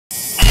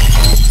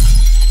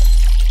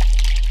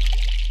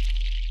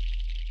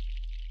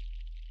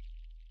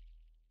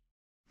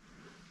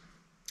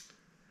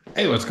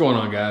Hey, what's going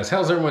on, guys?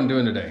 How's everyone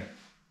doing today?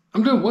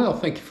 I'm doing well,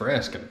 thank you for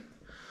asking.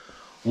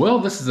 Well,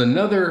 this is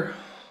another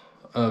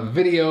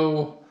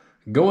video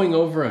going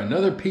over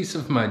another piece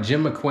of my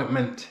gym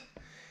equipment,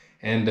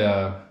 and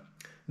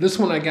this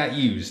one I got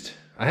used.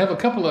 I have a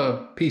couple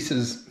of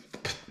pieces.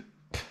 What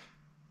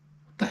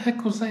the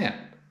heck was that?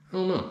 I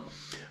don't know.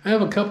 I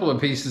have a couple of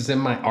pieces in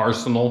my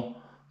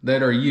arsenal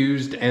that are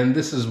used, and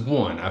this is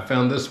one. I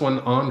found this one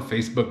on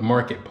Facebook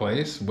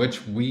Marketplace,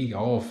 which we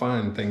all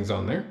find things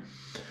on there.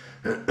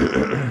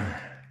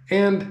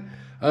 And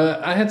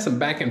I had some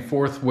back and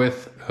forth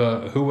with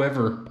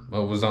whoever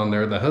was on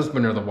there, the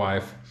husband or the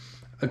wife,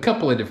 a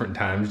couple of different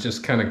times,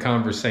 just kind of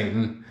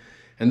conversating.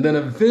 And then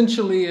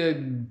eventually,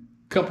 a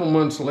couple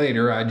months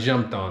later, I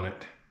jumped on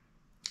it.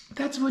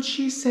 That's what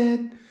she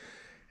said.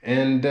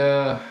 And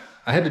I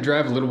had to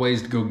drive a little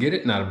ways to go get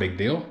it, not a big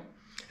deal.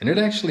 And it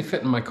actually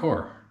fit in my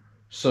car.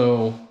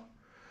 So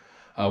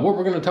what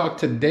we're going to talk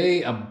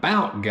today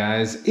about,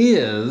 guys,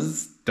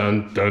 is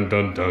dun dun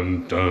dun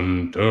dun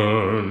dun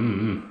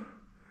dun,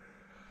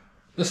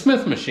 the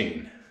Smith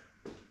machine.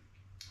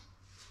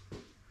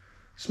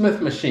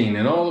 Smith machine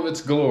in all of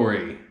its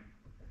glory.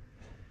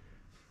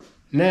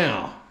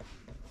 Now,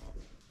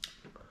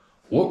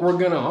 what we're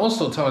going to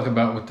also talk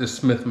about with this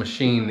Smith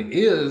machine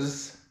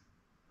is,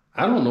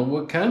 I don't know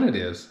what kind it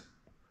is.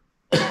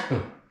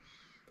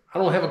 I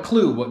don't have a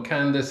clue what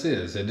kind this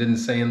is. It didn't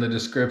say in the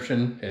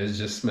description. It's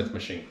just Smith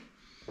machine.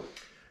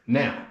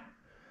 Now,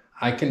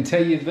 I can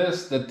tell you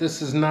this, that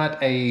this is not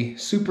a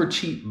super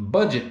cheap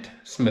budget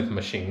Smith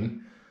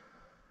machine.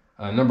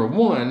 Number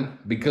one,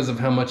 because of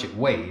how much it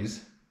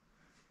weighs.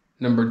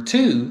 Number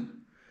two,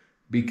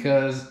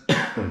 because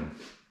the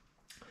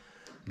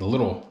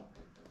little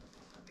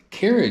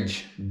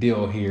carriage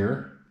deal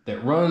here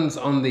that runs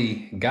on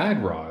the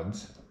guide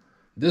rods,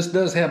 this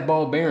does have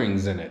ball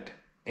bearings in it.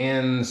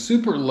 And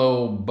super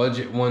low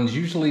budget ones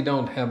usually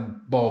don't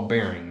have ball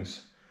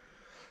bearings,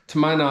 to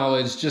my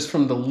knowledge, just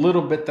from the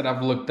little bit that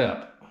I've looked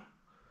up.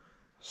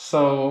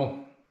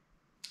 So,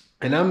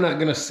 and I'm not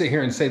going to sit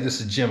here and say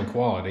this is gym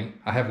quality.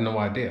 I have no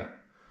idea.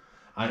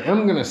 I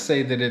am going to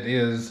say that it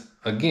is,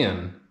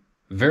 again,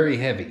 very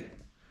heavy.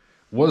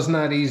 Was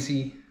not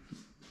easy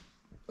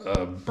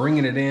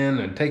bringing it in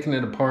and taking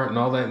it apart and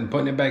all that and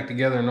putting it back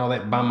together and all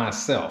that by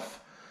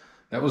myself.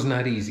 That was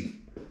not easy.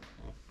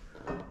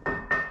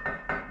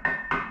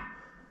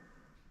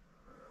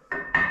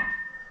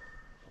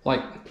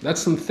 Like,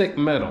 that's some thick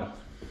metal.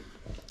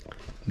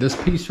 This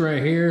piece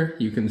right here,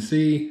 you can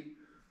see,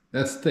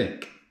 that's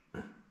thick.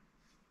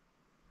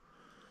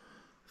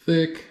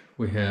 Thick.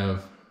 We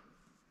have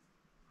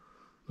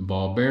the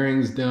ball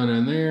bearings down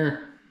in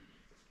there.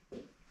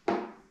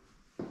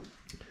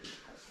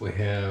 We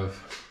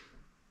have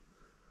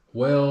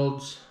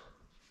welds.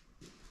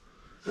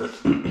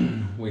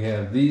 We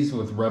have these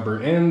with rubber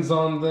ends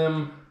on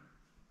them.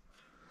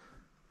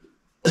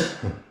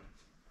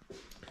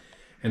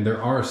 And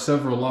there are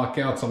several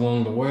lockouts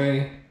along the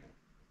way.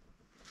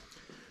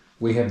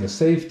 We have the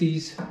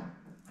safeties,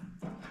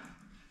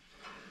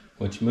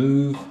 which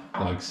move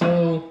like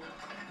so.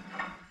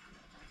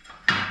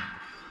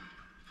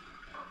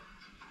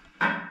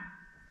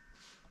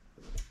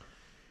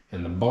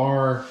 And the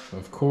bar,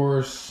 of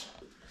course,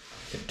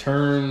 it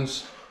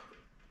turns.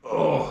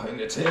 Oh, and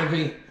it's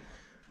heavy.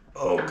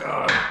 Oh,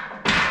 God.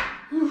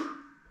 Whew.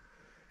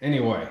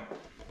 Anyway.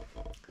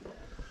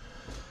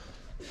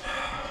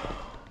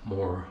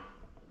 More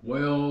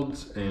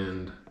welds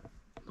and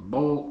the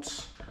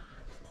bolts.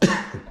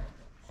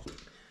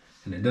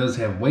 And it does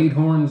have weight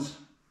horns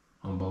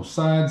on both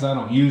sides. I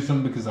don't use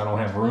them because I don't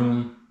have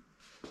room.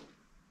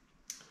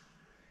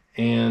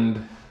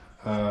 And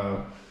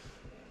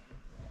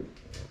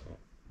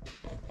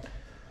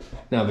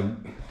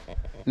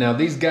now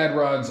these guide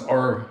rods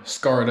are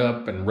scarred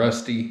up and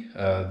rusty.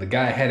 The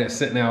guy had it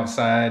sitting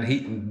outside.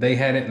 They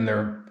had it in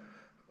their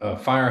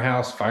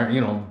fireman's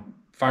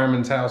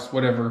house,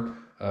 whatever.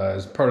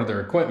 As part of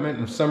their equipment,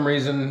 and for some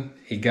reason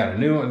he got a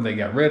new one, they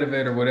got rid of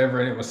it or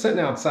whatever, and it was sitting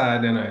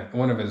outside in a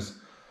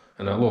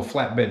little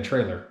flatbed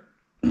trailer.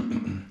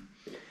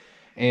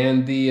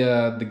 And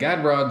the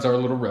guide rods are a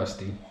little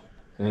rusty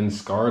and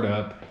scarred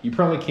up. You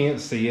probably can't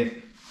see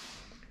it,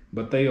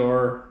 but they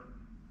are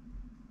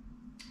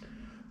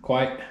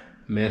quite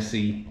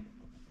messy.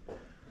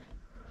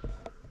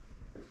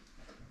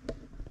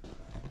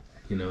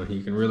 You know,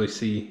 you can really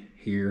see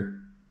here.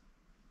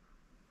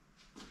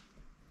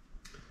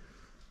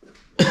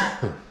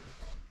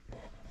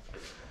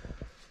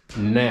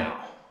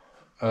 Now,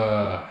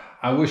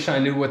 I wish I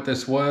knew what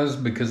this was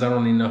because I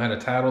don't even know how to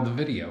title the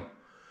video.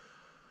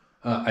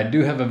 I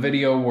do have a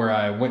video where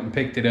I went and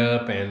picked it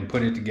up and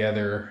put it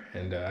together,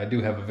 and I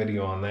do have a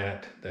video on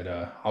that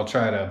I'll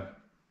try to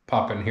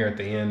pop in here at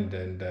the end,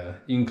 and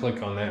you can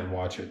click on that and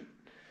watch it.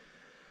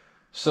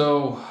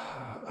 So,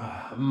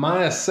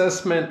 my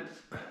assessment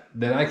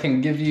that I can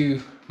give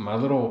you, my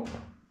little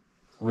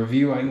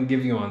review I can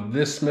give you on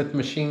this Smith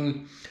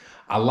machine,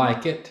 I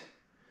like it.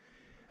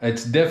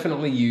 It's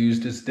definitely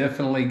used. It's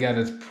definitely got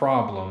its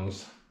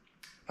problems.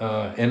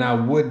 And I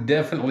would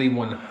definitely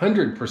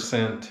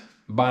 100%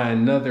 buy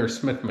another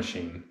Smith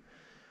machine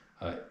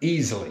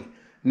easily.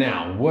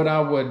 Now, what I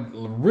would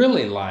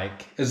really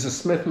like is a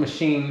Smith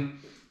machine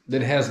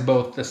that has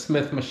both the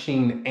Smith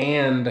machine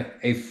and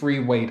a free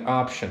weight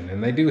option.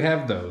 And they do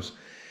have those.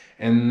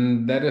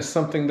 And that is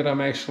something that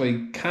I'm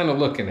actually kind of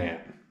looking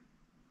at.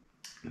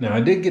 Now,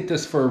 I did get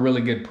this for a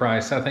really good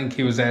price. I think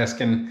he was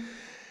asking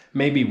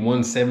maybe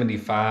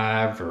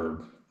 $175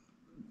 or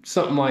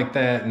something like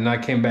that. And I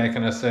came back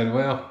and I said,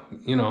 well,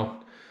 you know,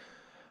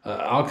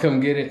 I'll come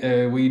get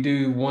it. We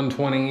do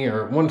 120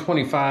 or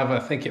 125, I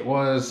think it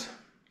was.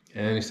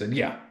 And he said,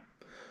 yeah.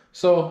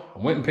 So I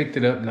went and picked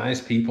it up.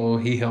 Nice people.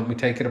 He helped me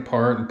take it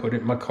apart and put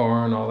it in my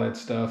car and all that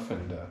stuff.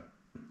 And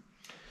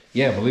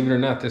yeah, believe it or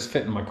not, this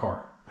fit in my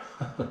car.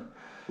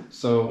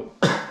 So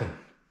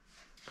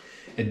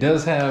it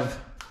does have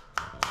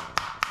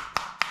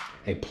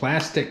a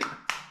plastic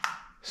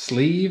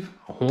sleeve,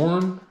 a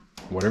horn,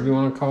 whatever you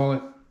want to call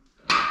it.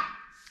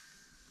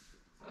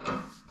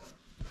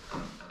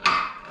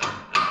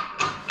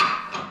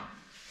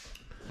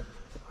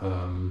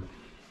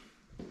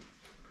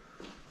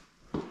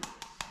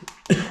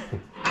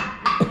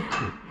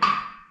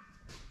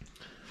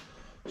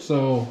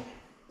 So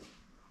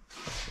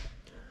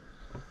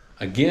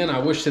again, I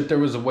wish that there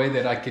was a way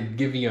that I could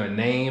give you a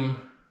name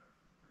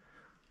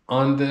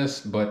on this,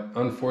 but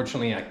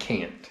unfortunately I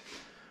can't.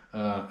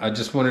 I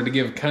just wanted to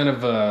give kind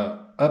of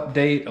a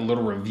update, a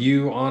little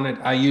review on it.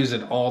 I use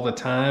it all the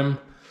time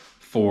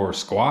for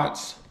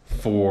squats,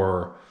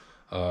 for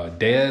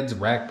deads,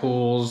 rack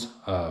pulls,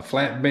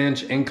 flat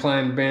bench,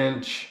 incline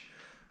bench,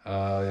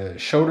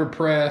 shoulder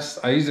press.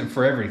 I use it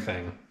for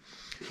everything.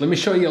 Let me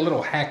show you a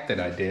little hack that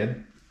I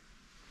did.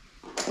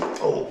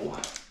 Oh,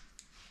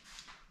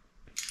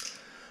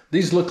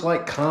 these look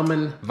like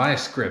common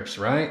vice grips,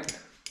 right?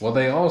 Well,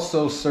 they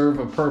also serve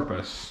a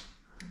purpose.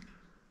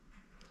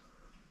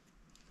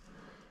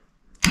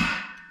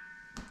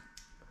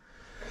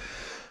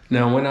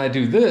 Now, when I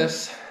do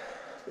this,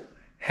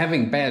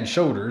 having bad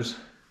shoulders,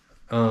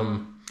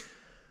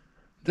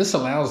 this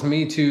allows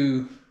me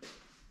to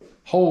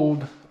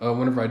hold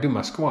whenever I do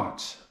my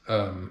squats.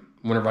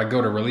 Whenever I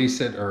go to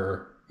release it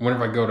or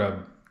whenever I go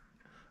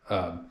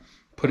to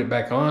put it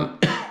back on,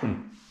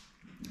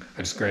 I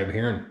just grab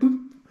here and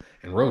boop,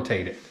 and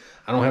rotate it.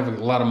 I don't have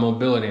a lot of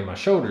mobility in my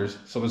shoulders,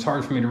 so it's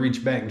hard for me to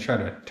reach back and try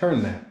to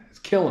turn that. It's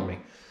killing me.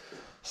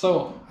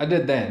 So I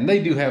did that. And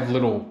they do have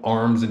little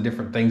arms and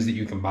different things that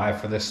you can buy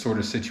for this sort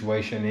of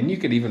situation. And you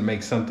could even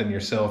make something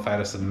yourself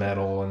out of some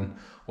metal and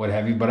what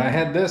have you. But I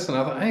had this and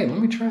I thought, hey, let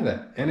me try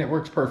that. And it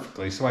works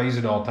perfectly. So I use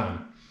it all the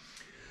time.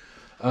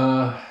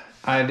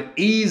 I'd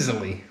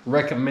easily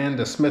recommend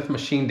a Smith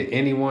machine to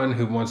anyone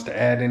who wants to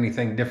add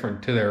anything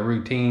different to their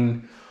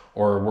routine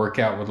or work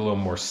out with a little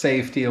more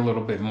safety, a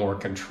little bit more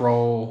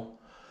control.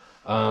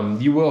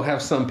 You will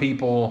have some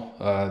people,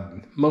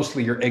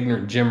 mostly your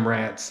ignorant gym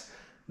rats,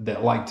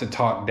 that like to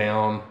talk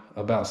down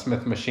about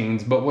Smith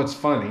machines. But what's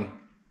funny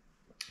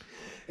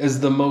is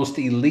the most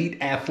elite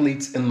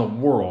athletes in the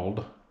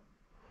world,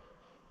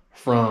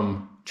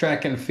 from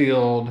track and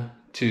field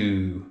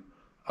to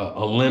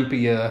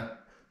Olympia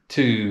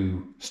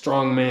to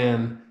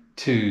strongman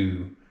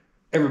to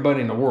everybody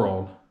in the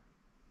world,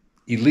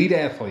 elite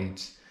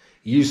athletes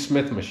use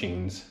Smith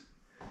machines,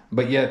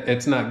 but yet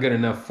it's not good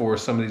enough for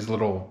some of these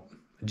little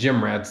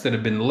gym rats that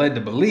have been led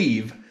to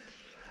believe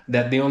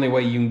that the only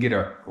way you can get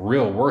a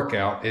real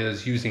workout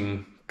is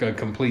using a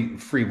complete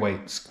free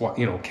weight squat,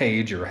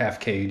 cage or half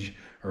cage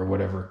or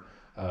whatever,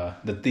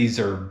 that these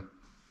are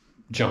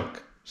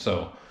junk.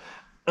 So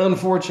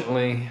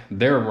unfortunately,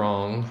 they're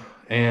wrong.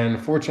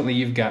 And fortunately,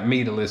 you've got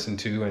me to listen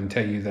to and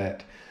tell you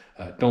that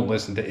don't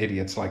listen to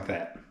idiots like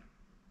that.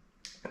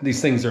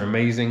 These things are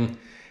amazing,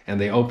 and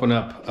they open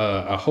up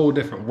a whole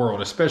different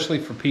world, especially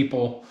for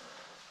people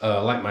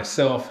like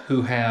myself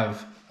who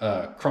have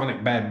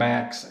chronic bad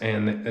backs,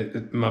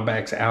 and my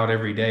back's out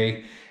every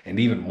day, and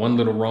even one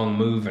little wrong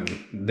move and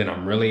then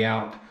I'm really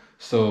out.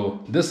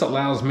 So this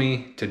allows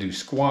me to do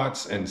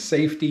squats and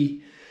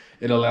safety.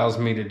 It allows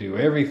me to do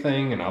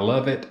everything, and I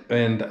love it.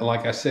 And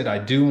like I said, I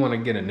do want to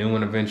get a new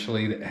one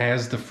eventually that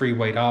has the free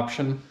weight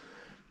option,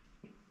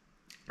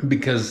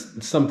 because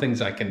some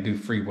things I can do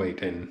free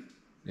weight and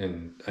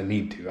I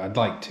need to. I'd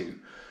like to.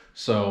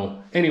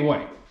 So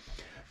anyway,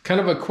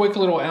 kind of a quick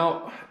little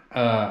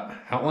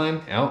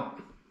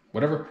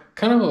whatever,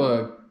 kind of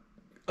a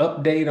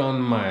update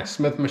on my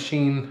Smith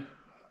machine.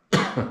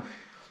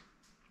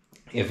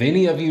 If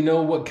any of you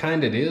know what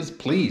kind it is,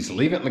 please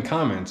leave it in the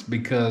comments,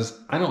 because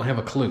I don't have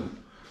a clue.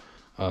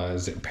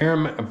 Is it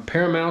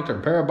Paramount or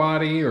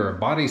Parabody or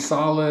Body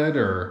Solid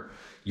or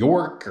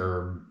York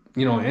or,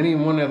 any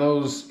one of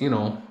those,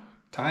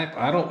 type?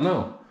 I don't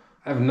know.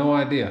 I have no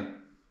idea.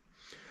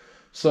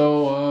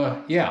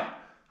 So, yeah,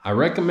 I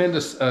recommend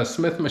a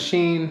Smith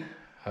machine.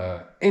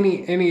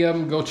 Any of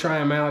them, go try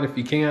them out if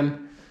you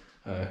can.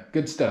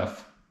 Good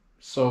stuff.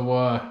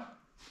 So,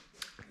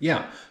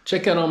 yeah,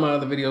 check out all my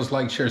other videos,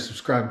 like, share,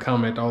 subscribe,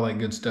 comment, all that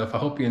good stuff. I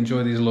hope you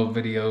enjoy these little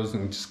videos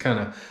and just kind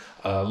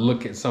of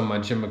look at some of my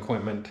gym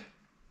equipment.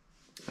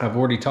 I've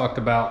already talked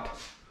about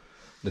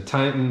the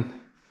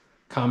Titan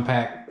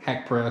compact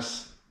hack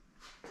press,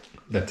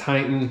 the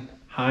Titan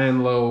high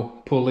and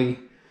low pulley,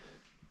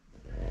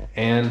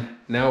 and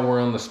now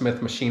we're on the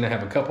Smith machine. I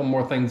have a couple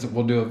more things that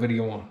we'll do a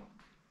video on.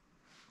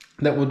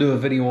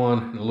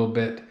 In a little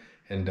bit.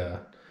 And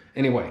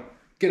anyway,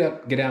 get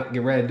up, get out,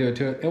 get ready to do it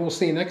to it. And we'll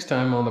see you next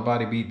time on the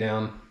Body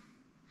Beatdown.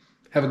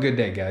 Have a good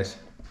day, guys.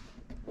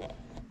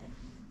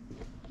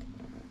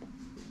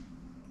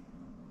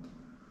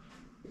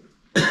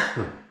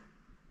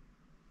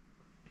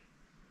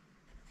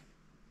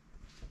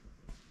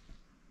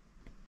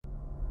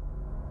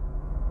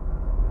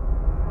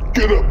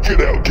 Get up, get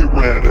out, get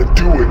ready,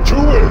 do it, do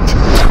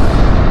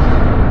it!